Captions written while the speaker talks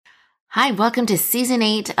Hi, welcome to Season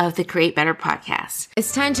 8 of the Create Better podcast.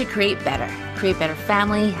 It's time to create better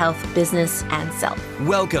family, health, business, and self.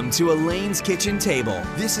 Welcome to Elaine's Kitchen Table.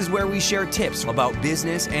 This is where we share tips about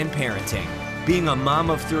business and parenting. Being a mom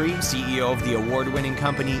of three, CEO of the award-winning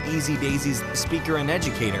company Easy Daisy's speaker and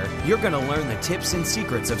educator, you're going to learn the tips and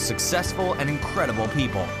secrets of successful and incredible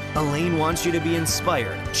people. Elaine wants you to be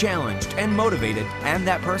inspired, challenged, and motivated, and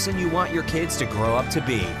that person you want your kids to grow up to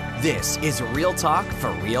be. This is Real Talk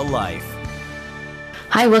for Real Life.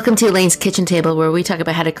 Hi, welcome to Elaine's Kitchen Table, where we talk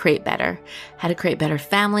about how to create better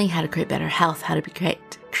family, how to create better health, how to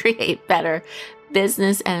create better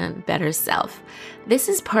business and better self. This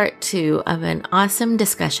is part 2 of an awesome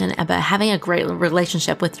discussion about having a great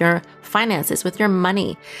relationship with your finances, with your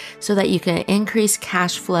money, so that you can increase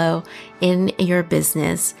cash flow in your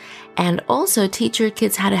business and also teach your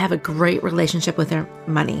kids how to have a great relationship with their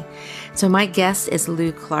money. So my guest is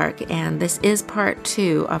Lou Clark, and this is part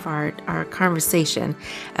 2 of our conversation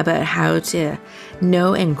about how to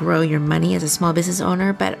know and grow your money as a small business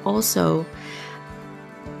owner, but also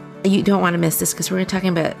you don't want to miss this because we're talking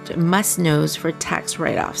about must-knows for tax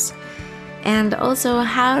write-offs, and also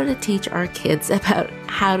how to teach our kids about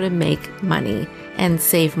how to make money and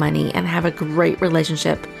save money and have a great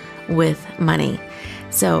relationship with money.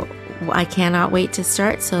 So I cannot wait to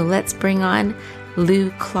start. So let's bring on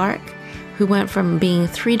Lou Clark, who went from being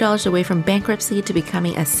 $3 away from bankruptcy to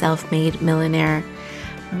becoming a self-made millionaire.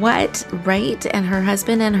 Right? And her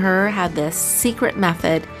husband and her had this secret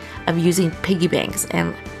method of using piggy banks,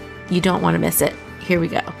 and you don't want to miss it. Here we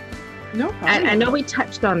go. No problem. I know we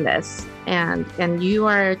touched on this, and you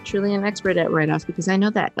are truly an expert at write-offs, because I know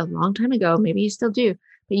that a long time ago, maybe you still do,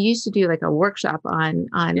 but you used to do like a workshop on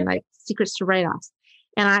like secrets to write-offs.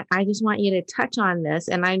 And I just want you to touch on this.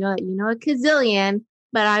 And I know that you know a gazillion,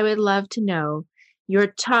 but I would love to know your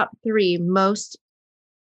top 3 must-knows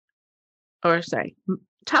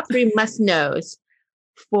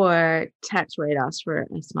for tax write-offs for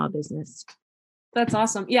a small business. That's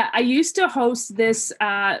awesome. Yeah, I used to host this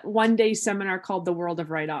one-day seminar called The World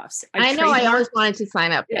of Write-Offs. I know. I always wanted to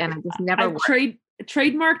sign up, and I just never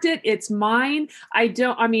trademarked it. It's mine. I'm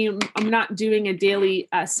not doing a daily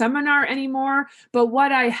seminar anymore, but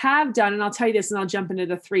what I have done, and I'll tell you this, and I'll jump into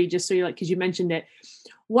the 3 just so because you mentioned it.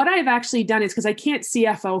 What I've actually done is, because I can't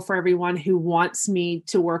CFO for everyone who wants me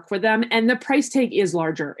to work for them, and the price tag is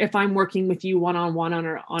larger if I'm working with you one-on-one on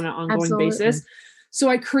an ongoing basis. So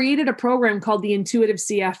I created a program called the Intuitive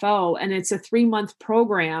CFO, and it's a 3-month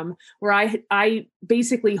program where I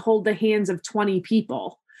basically hold the hands of 20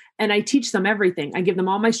 people, and I teach them everything. I give them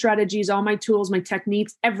all my strategies, all my tools, my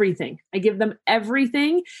techniques, everything. I give them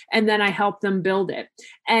everything, and then I help them build it.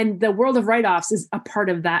 And the World of Write-Offs is a part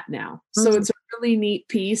of that now. So it's a really neat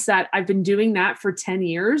piece that I've been doing that for 10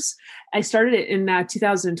 years. I started it in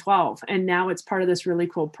 2012, and now it's part of this really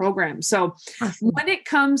cool program. So when it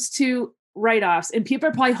comes to write-offs, and people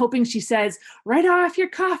are probably hoping she says, write off your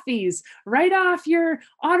coffees, write off your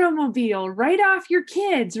automobile, write off your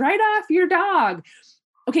kids, write off your dog.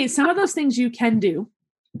 Okay, some of those things you can do.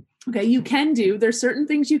 Okay, you can do. There's certain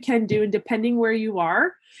things you can do, and depending where you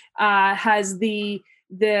are, has the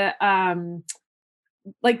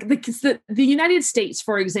United States,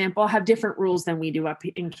 for example, have different rules than we do up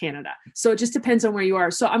in Canada. So it just depends on where you are.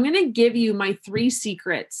 So I'm going to give you my 3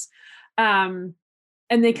 secrets.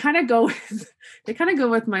 And they kind of go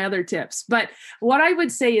with my other tips. But what I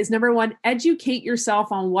would say is, number 1, educate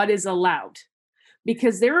yourself on what is allowed,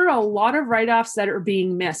 because there are a lot of write-offs that are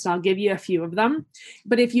being missed. I'll give you a few of them.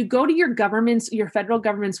 But if you go to your federal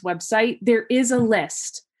government's website, there is a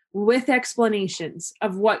list with explanations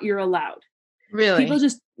of what you're allowed. Really? People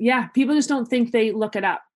just don't think they look it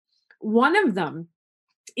up. One of them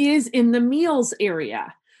is in the meals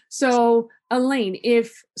area. So Elaine,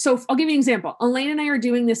 I'll give you an example. Elaine and I are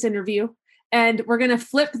doing this interview, and we're going to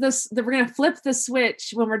flip the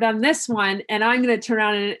switch when we're done this one. And I'm going to turn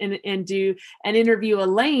around and do an interview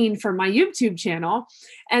Elaine for my YouTube channel.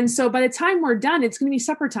 And so by the time we're done, it's going to be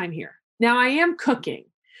supper time here. Now I am cooking,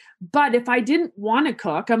 but if I didn't want to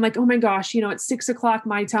cook, I'm like, oh my gosh, it's 6:00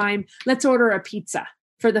 my time. Let's order a pizza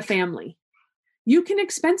for the family. You can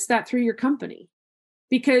expense that through your company,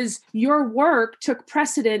 because your work took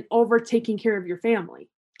precedent over taking care of your family.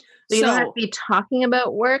 So you don't have to be talking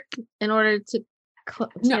about work in order to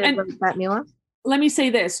that meal. Let me say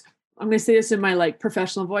this. I'm going to say this in my like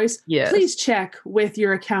professional voice. Yes. Please check with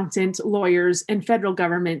your accountant, lawyers, and federal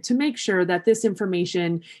government to make sure that this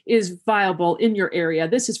information is viable in your area.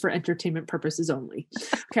 This is for entertainment purposes only.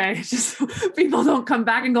 Okay. Just so people don't come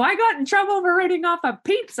back and go, I got in trouble for writing off a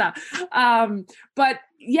pizza. But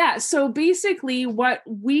yeah, so basically what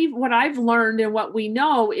I've learned and what we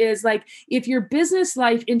know is like, if your business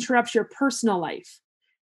life interrupts your personal life,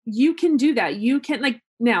 you can do that. You can like,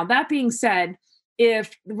 now that being said,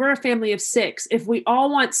 if we're a family of 6, if we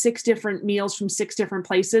all want 6 different meals from 6 different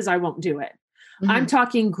places, I won't do it. Mm-hmm. I'm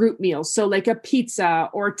talking group meals. So like a pizza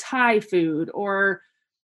or Thai food or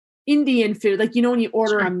Indian food, like, you know, when you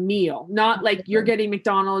order a meal, not like you're getting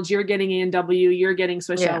McDonald's, you're getting A&W, you're getting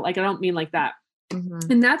Swiss. Like, I don't mean like that.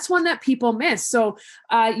 Mm-hmm. And that's one that people miss. So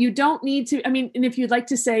you don't need to, I mean, and if you'd like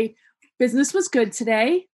to say business was good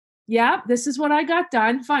today. Yeah, this is what I got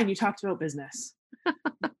done. Fine. You talked about business.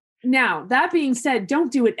 Now, that being said,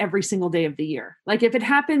 don't do it every single day of the year. Like if it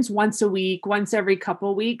happens once a week, once every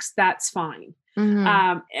couple of weeks, that's fine.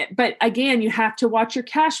 Mm-hmm. But again, you have to watch your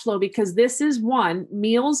cash flow because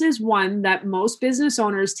meals is one that most business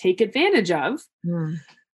owners take advantage of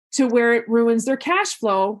to where it ruins their cash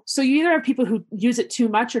flow. So you either have people who use it too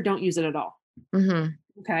much or don't use it at all. Mm-hmm.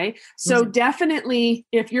 Okay. So definitely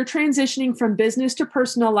if you're transitioning from business to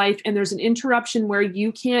personal life and there's an interruption where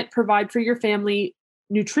you can't provide for your family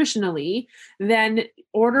nutritionally, then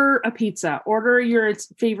order a pizza, order your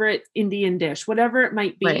favorite Indian dish, whatever it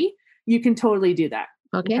might be. Right. You can totally do that.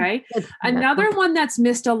 Okay. Another one that's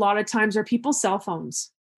missed a lot of times are people's cell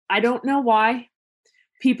phones. I don't know why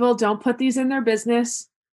people don't put these in their business.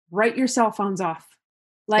 Write your cell phones off.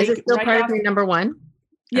 Like, is it still part of your number one?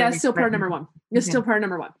 Yeah, it's still part of number one. It's still part of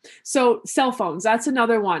number one. So cell phones, that's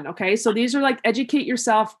another one. Okay. So these are like educate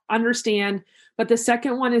yourself, understand. But the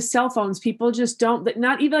second one is cell phones. People just don't,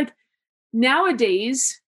 not even like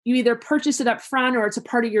nowadays, you either purchase it up front or it's a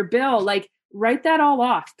part of your bill. Like write that all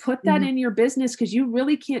off, put that in your business because you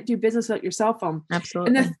really can't do business without your cell phone.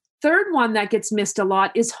 Absolutely. And the third one that gets missed a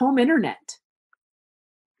lot is home internet.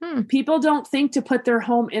 People don't think to put their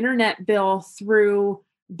home internet bill through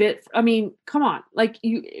I mean, come on, like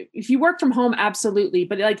if you work from home, absolutely.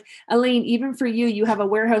 But like Elaine, even for you, you have a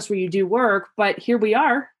warehouse where you do work, but here we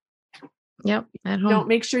are. Yep. At home. Don't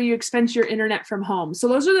make sure you expense your internet from home. So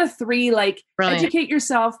those are the 3, like Brilliant. Educate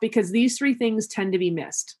yourself because these 3 things tend to be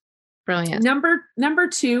missed. Brilliant. Number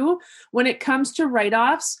 2, when it comes to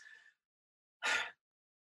write-offs,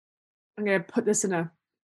 I'm going to put this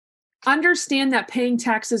understand that paying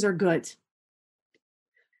taxes are good.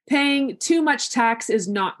 Paying too much tax is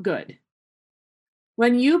not good.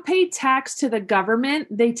 When you pay tax to the government,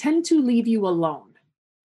 they tend to leave you alone.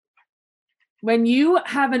 When you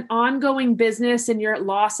have an ongoing business and you're at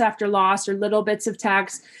loss after loss or little bits of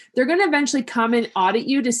tax, they're going to eventually come and audit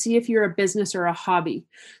you to see if you're a business or a hobby.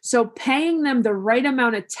 So paying them the right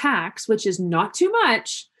amount of tax, which is not too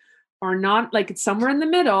much or not like it's somewhere in the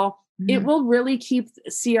middle, it will really keep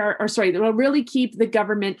it will really keep the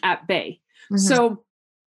government at bay. So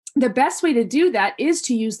the best way to do that is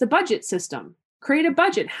to use the budget system. Create a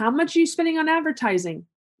budget. How much are you spending on advertising,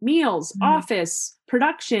 meals, office,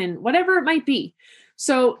 production, whatever it might be.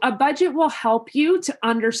 So a budget will help you to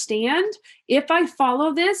understand if I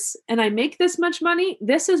follow this and I make this much money,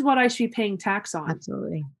 this is what I should be paying tax on.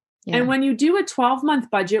 Absolutely. Yeah. And when you do a 12-month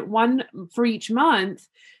budget, one for each month,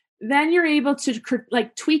 then you're able to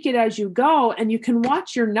like tweak it as you go and you can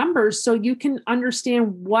watch your numbers so you can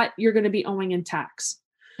understand what you're going to be owing in tax.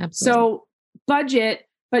 Absolutely. So budget,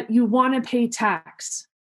 but you want to pay tax.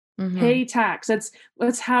 Pay tax.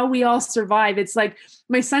 That's how we all survive. It's like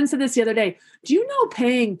my son said this the other day. Do you know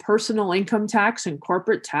paying personal income tax and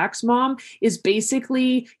corporate tax, Mom, is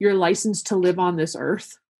basically your license to live on this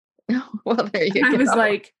earth? Well, there you go. I was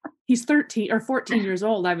like, he's 13 or 14 years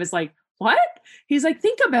old. I was like, what? He's like,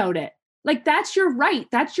 think about it. Like, that's your right.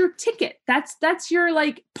 That's your ticket. That's your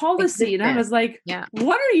like policy. And I was like,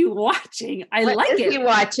 what are you watching? What like is it. He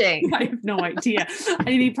watching? I have no idea. I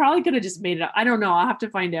mean, he probably could have just made it up. I don't know. I'll have to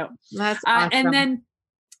find out. That's awesome. And then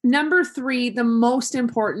number 3, the most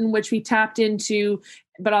important, which we tapped into,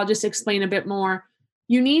 but I'll just explain a bit more.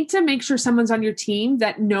 You need to make sure someone's on your team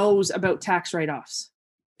that knows about tax write-offs.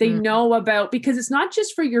 They know about, because it's not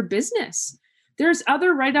just for your business. There's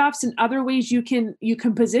other write-offs and other ways you can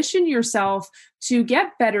position yourself to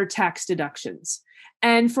get better tax deductions.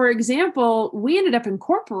 And for example, we ended up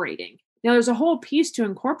incorporating. Now there's a whole piece to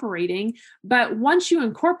incorporating, but once you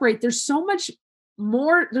incorporate, there's so much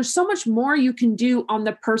more you can do on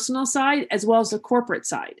the personal side as well as the corporate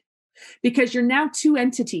side, because you're now 2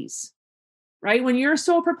 entities, right? When you're a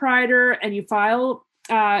sole proprietor and you file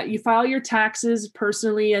you file your taxes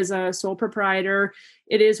personally as a sole proprietor.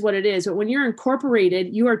 It is what it is. But when you're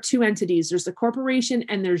incorporated, you are two entities. There's the corporation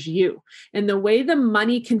and there's you. And the way the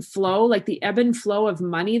money can flow, like the ebb and flow of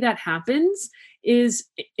money that happens, is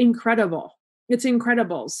incredible. It's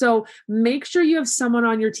incredible. So make sure you have someone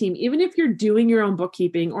on your team, even if you're doing your own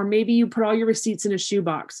bookkeeping, or maybe you put all your receipts in a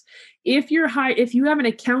shoebox. If you have an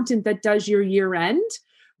accountant that does your year end,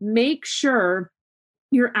 make sure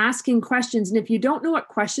you're asking questions. And if you don't know what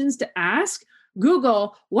questions to ask,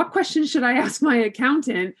 Google, what questions should I ask my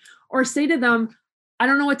accountant? Or say to them, I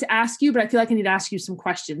don't know what to ask you, but I feel like I need to ask you some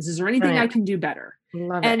questions. Is there anything I can do better?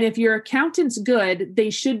 And if your accountant's good, they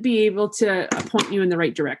should be able to point you in the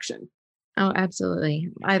right direction. Oh, absolutely.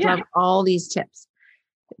 I love all these tips.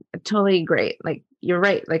 Totally great. Like, you're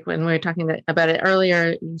right. Like when we were talking about it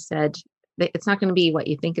earlier, you said it's not going to be what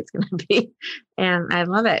you think it's going to be. And I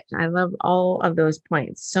love it. I love all of those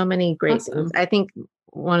points. So many great things. I think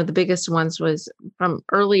one of the biggest ones was from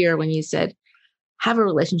earlier when you said, have a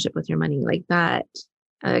relationship with your money like that.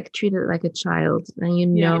 Like treat it like a child, and you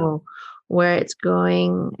know where it's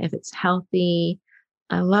going, if it's healthy.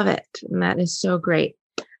 I love it. And that is so great.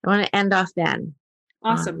 I want to end off then.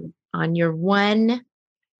 Awesome. On your one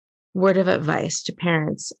word of advice to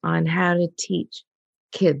parents on how to teach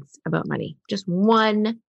kids about money. Just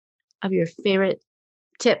one of your favorite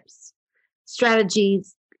tips,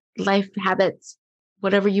 strategies, life habits,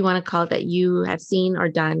 whatever you want to call it, that you have seen or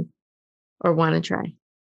done or want to try.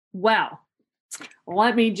 Well,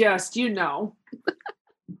 let me just,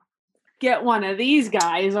 get one of these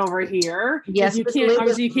guys over here. Yes, you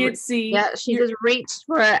can't see. Yeah, she just reached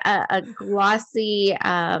for a glossy,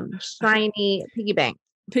 shiny piggy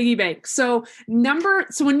bank. So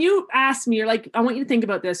when you asked me, you're like, I want you to think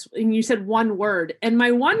about this. And you said one word. And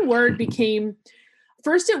my one word became,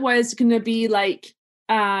 first it was going to be like,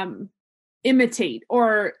 imitate,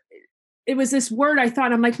 or it was this word I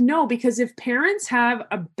thought, I'm like, no, because if parents have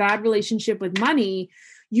a bad relationship with money,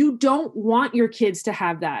 you don't want your kids to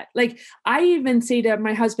have that. Like I even say to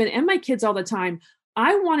my husband and my kids all the time,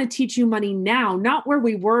 I want to teach you money now, not where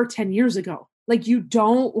we were 10 years ago. Like you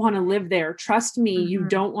don't want to live there. Trust me, you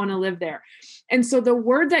don't want to live there. And so the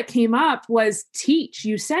word that came up was teach.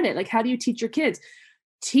 You said it. Like, how do you teach your kids?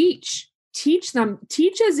 Teach them,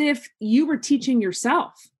 teach as if you were teaching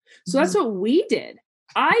yourself. So that's what we did.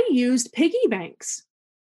 I used piggy banks.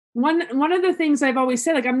 One of the things I've always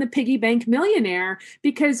said, like I'm the piggy bank millionaire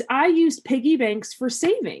because I used piggy banks for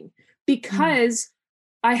saving because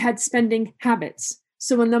I had spending habits.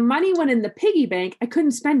 So when the money went in the piggy bank, I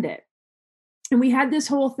couldn't spend it. And we had this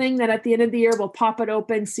whole thing that at the end of the year, we'll pop it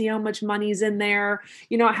open, see how much money's in there.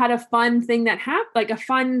 I had a fun thing that happened, like a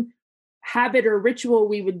fun habit or ritual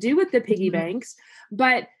we would do with the piggy banks.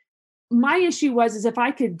 But my issue is if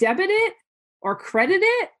I could debit it or credit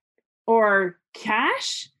it or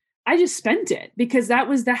cash, I just spent it because that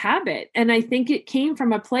was the habit. And I think it came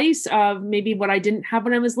from a place of maybe what I didn't have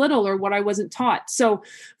when I was little or what I wasn't taught. So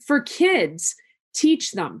for kids,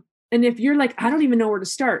 teach them. And if you're like, I don't even know where to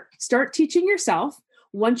start teaching yourself.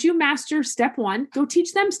 Once you master step one, go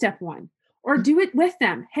teach them step one or do it with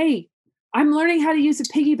them. Hey, I'm learning how to use a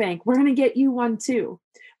piggy bank. We're going to get you one too.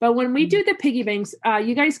 But when we do the piggy banks,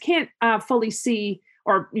 you guys can't fully see,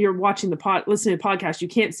 or you're watching listening to the podcast, you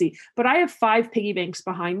can't see, but I have 5 piggy banks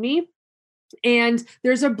behind me. And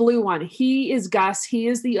there's a blue one. He is Gus. He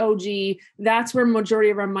is the OG. That's where majority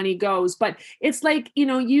of our money goes. But it's like,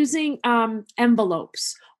 using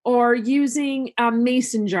envelopes or using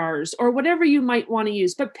mason jars or whatever you might want to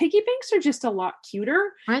use. But piggy banks are just a lot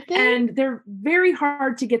cuter. Aren't they? And they're very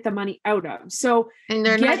hard to get the money out of. So, and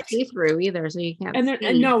they're not see-through either, so you can't see.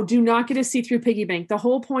 And no, do not get a see-through piggy bank. The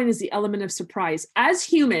whole point is the element of surprise. As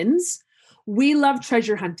humans, we love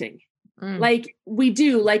treasure hunting. Like we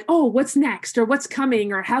do, like, oh, what's next or what's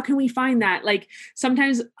coming or how can we find that? Like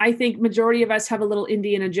sometimes I think majority of us have a little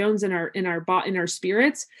Indiana Jones in our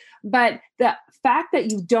spirits, but the fact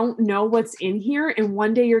that you don't know what's in here and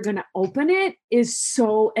one day you're going to open it is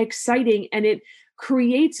so exciting and it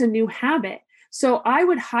creates a new habit. So I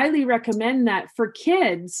would highly recommend that for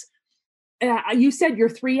kids. You said your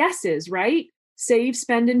 3 S's, right? Save,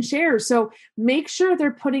 spend, and share. So make sure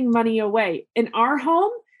they're putting money away. In our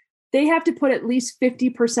home, they have to put at least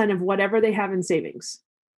 50% of whatever they have in savings.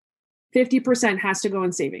 50% has to go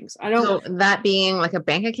in savings. So that being like a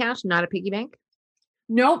bank account, not a piggy bank?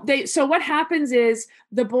 Nope. So what happens is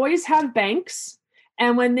the boys have banks,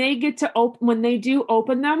 and when they get to when they do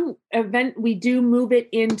open them, we do move it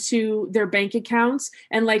into their bank accounts.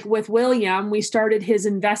 And like with William, we started his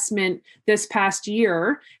investment this past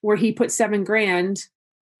year where he put $7,000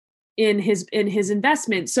 in his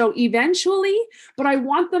investment. So eventually, but I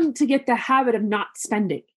want them to get the habit of not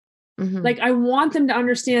spending. Mhm. Like, I want them to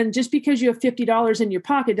understand, just because you have $50 in your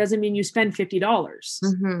pocket doesn't mean you spend $50.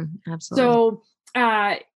 Mhm. Absolutely. So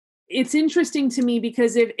it's interesting to me,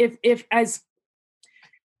 because if as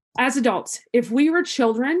adults, if we were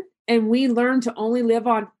children and we learned to only live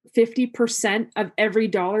on 50% of every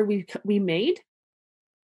dollar we made,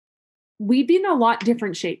 we'd be in a lot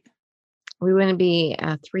different shape. We wouldn't be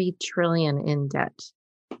 3 trillion in debt.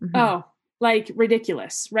 Mhm. Oh, like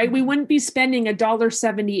ridiculous, right? We wouldn't be spending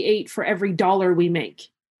 $1.78 for every dollar we make.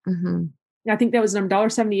 Mhm. I think that was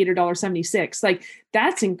 $1.78 or $1.76. Like,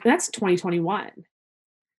 that's 2021.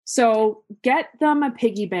 So get them a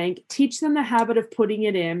piggy bank, teach them the habit of putting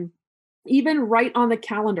it in, even write on the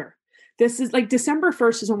calendar. This is like December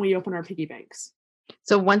 1st is when we open our piggy banks.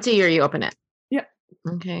 So once a year you open it. Yep.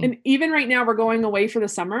 Okay. And even right now we're going away for the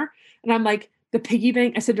summer, and I'm like, the piggy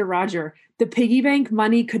bank, I said to Roger, the piggy bank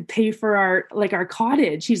money could pay for our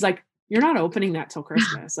cottage. He's like, you're not opening that till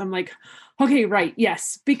Christmas. I'm like, okay, right.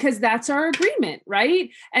 Yes. Because that's our agreement. Right.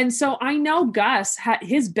 And so I know Gus,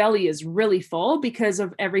 his belly is really full because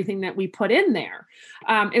of everything that we put in there.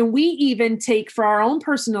 And we even take, for our own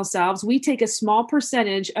personal selves, we take a small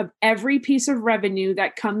percentage of every piece of revenue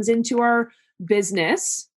that comes into our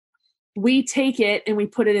business. We take it and we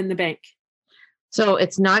put it in the bank. So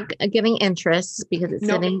it's not getting interest because it's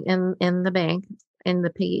Nope. sitting in the bank, in the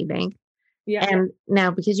piggy bank. Yeah. And now,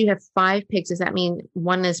 because you have 5 pigs, does that mean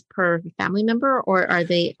one is per family member, or are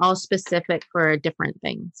they all specific for different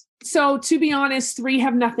things? So to be honest, 3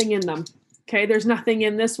 have nothing in them. Okay. There's nothing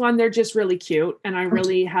in this one. They're just really cute. And I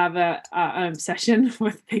really have a obsession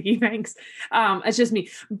with piggy banks. It's just me,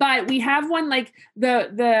 but we have one like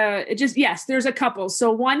yes, there's a couple.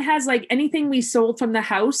 So one has like anything we sold from the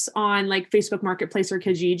house on like Facebook Marketplace or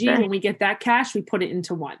Kijiji. Sure. When we get that cash, we put it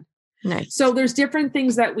into one. Nice. So there's different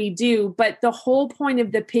things that we do, but the whole point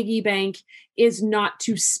of the piggy bank is not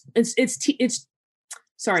to, it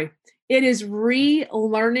is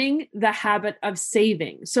relearning the habit of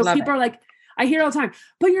saving. So Love people it. are like, I hear all the time,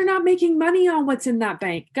 but you're not making money on what's in that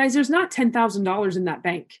bank. Guys, there's not $10,000 in that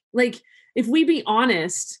bank. Like, if we be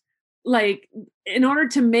honest, like, in order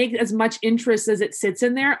to make as much interest as it sits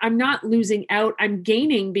in there, I'm not losing out. I'm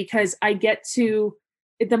gaining because I get to,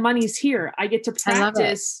 the money's here. I get to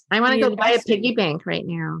practice. I want to the go buy a investing. piggy bank right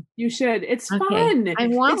now. You should. It's Okay. fun. I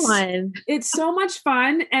want one. It's so much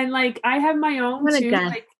fun. And like, I have my own What a too. gun.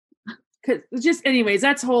 Like, cause just anyways,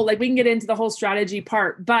 that's whole, like, we can get into the whole strategy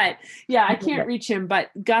part, but yeah, I can't reach him,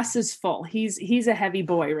 but Gus is full. He's a heavy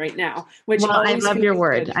boy right now, which Well, I always love your feels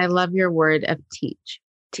word. good. I love your word of teach.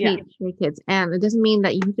 Yeah. Teach your kids. And it doesn't mean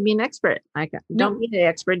that you have to be an expert. Like, don't be an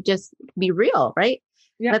expert, just be real, right?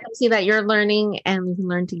 Yeah. Let them see that you're learning, and we can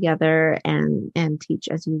learn together and teach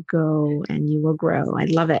as you go, and you will grow. I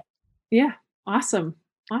love it. Yeah. Awesome.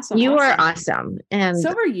 You are awesome. And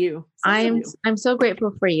So are you. I'm so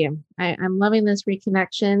grateful for you. I'm loving this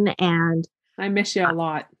reconnection, and I miss you a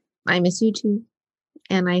lot. I miss you too.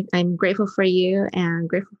 And I'm grateful for you and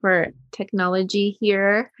grateful for technology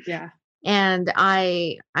here. Yeah. And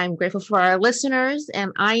I'm grateful for our listeners.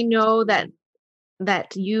 And I know that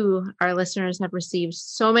you, our listeners, have received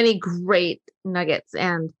so many great nuggets.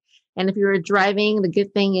 And if you were driving, the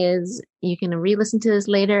good thing is you can re-listen to this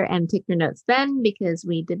later and take your notes then, because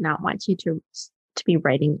we did not want you to be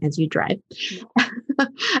writing as you drive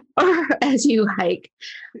or as you hike.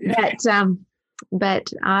 Yeah.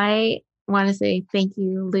 But I want to say thank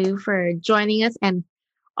you, Lou, for joining us and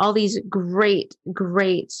all these great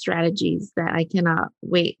strategies that I cannot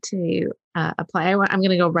wait to apply. I'm going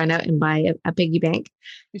to go run out and buy a piggy bank.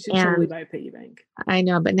 You should totally buy a piggy bank. I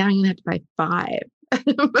know, but now I'm going to have to buy 5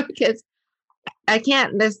 because I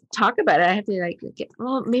can't just talk about it. I have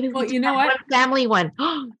to maybe. Well, you know what? One family one.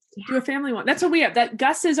 Do a family one. That's what we have. That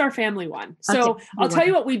Gus is our family one. So Okay. I'll tell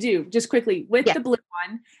you what we do just quickly with the blue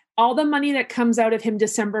one. All the money that comes out of him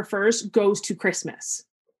December 1st goes to Christmas.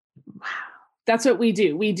 Wow. That's what we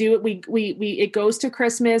do. We do it. It goes to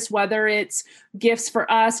Christmas, whether it's gifts for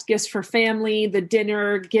us, gifts for family, the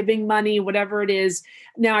dinner, giving money, whatever it is.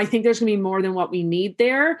 Now, I think there's going to be more than what we need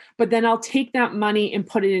there, but then I'll take that money and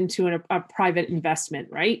put it into a private investment.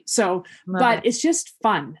 Right. So, it's just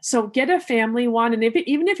fun. So get a family one. And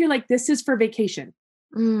even if you're like, this is for vacation,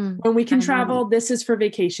 when we can travel, this is for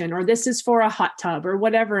vacation, or this is for a hot tub or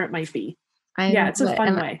whatever it might be. It's a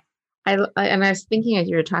fun way. I was thinking as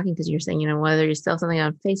you were talking, because you're saying, whether you sell something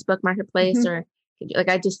on Facebook Marketplace or like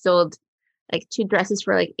I just sold like 2 dresses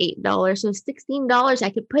for like $8. So $16 I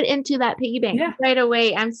could put into that piggy bank right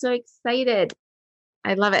away. I'm so excited.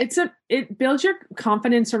 I love it. It builds your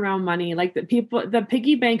confidence around money. Like the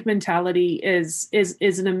piggy bank mentality is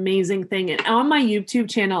an amazing thing. And on my YouTube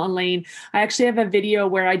channel, Elaine, I actually have a video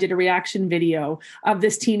where I did a reaction video of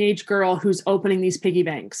this teenage girl who's opening these piggy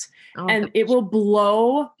banks, and it will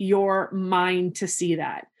blow your mind to see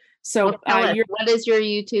that. So what is your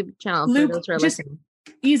YouTube channel? Lou, for those who are listening?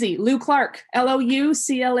 Easy. Lou Clarke,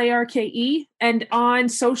 LOUCLARKE. And on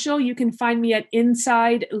social, you can find me at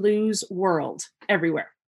Inside Lou's World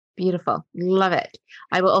everywhere. Beautiful. Love it.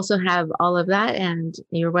 I will also have all of that and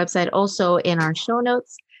your website also in our show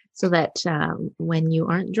notes so that when you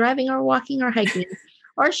aren't driving or walking or hiking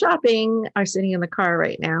or shopping or sitting in the car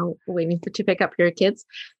right now waiting to pick up your kids,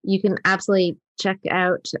 you can absolutely check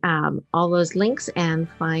out all those links and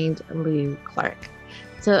find Lou Clarke.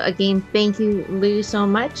 So again, thank you, Lou, so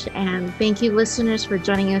much. And thank you, listeners, for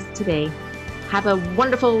joining us today. Have a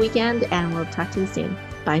wonderful weekend, and we'll talk to you soon.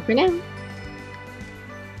 Bye for now.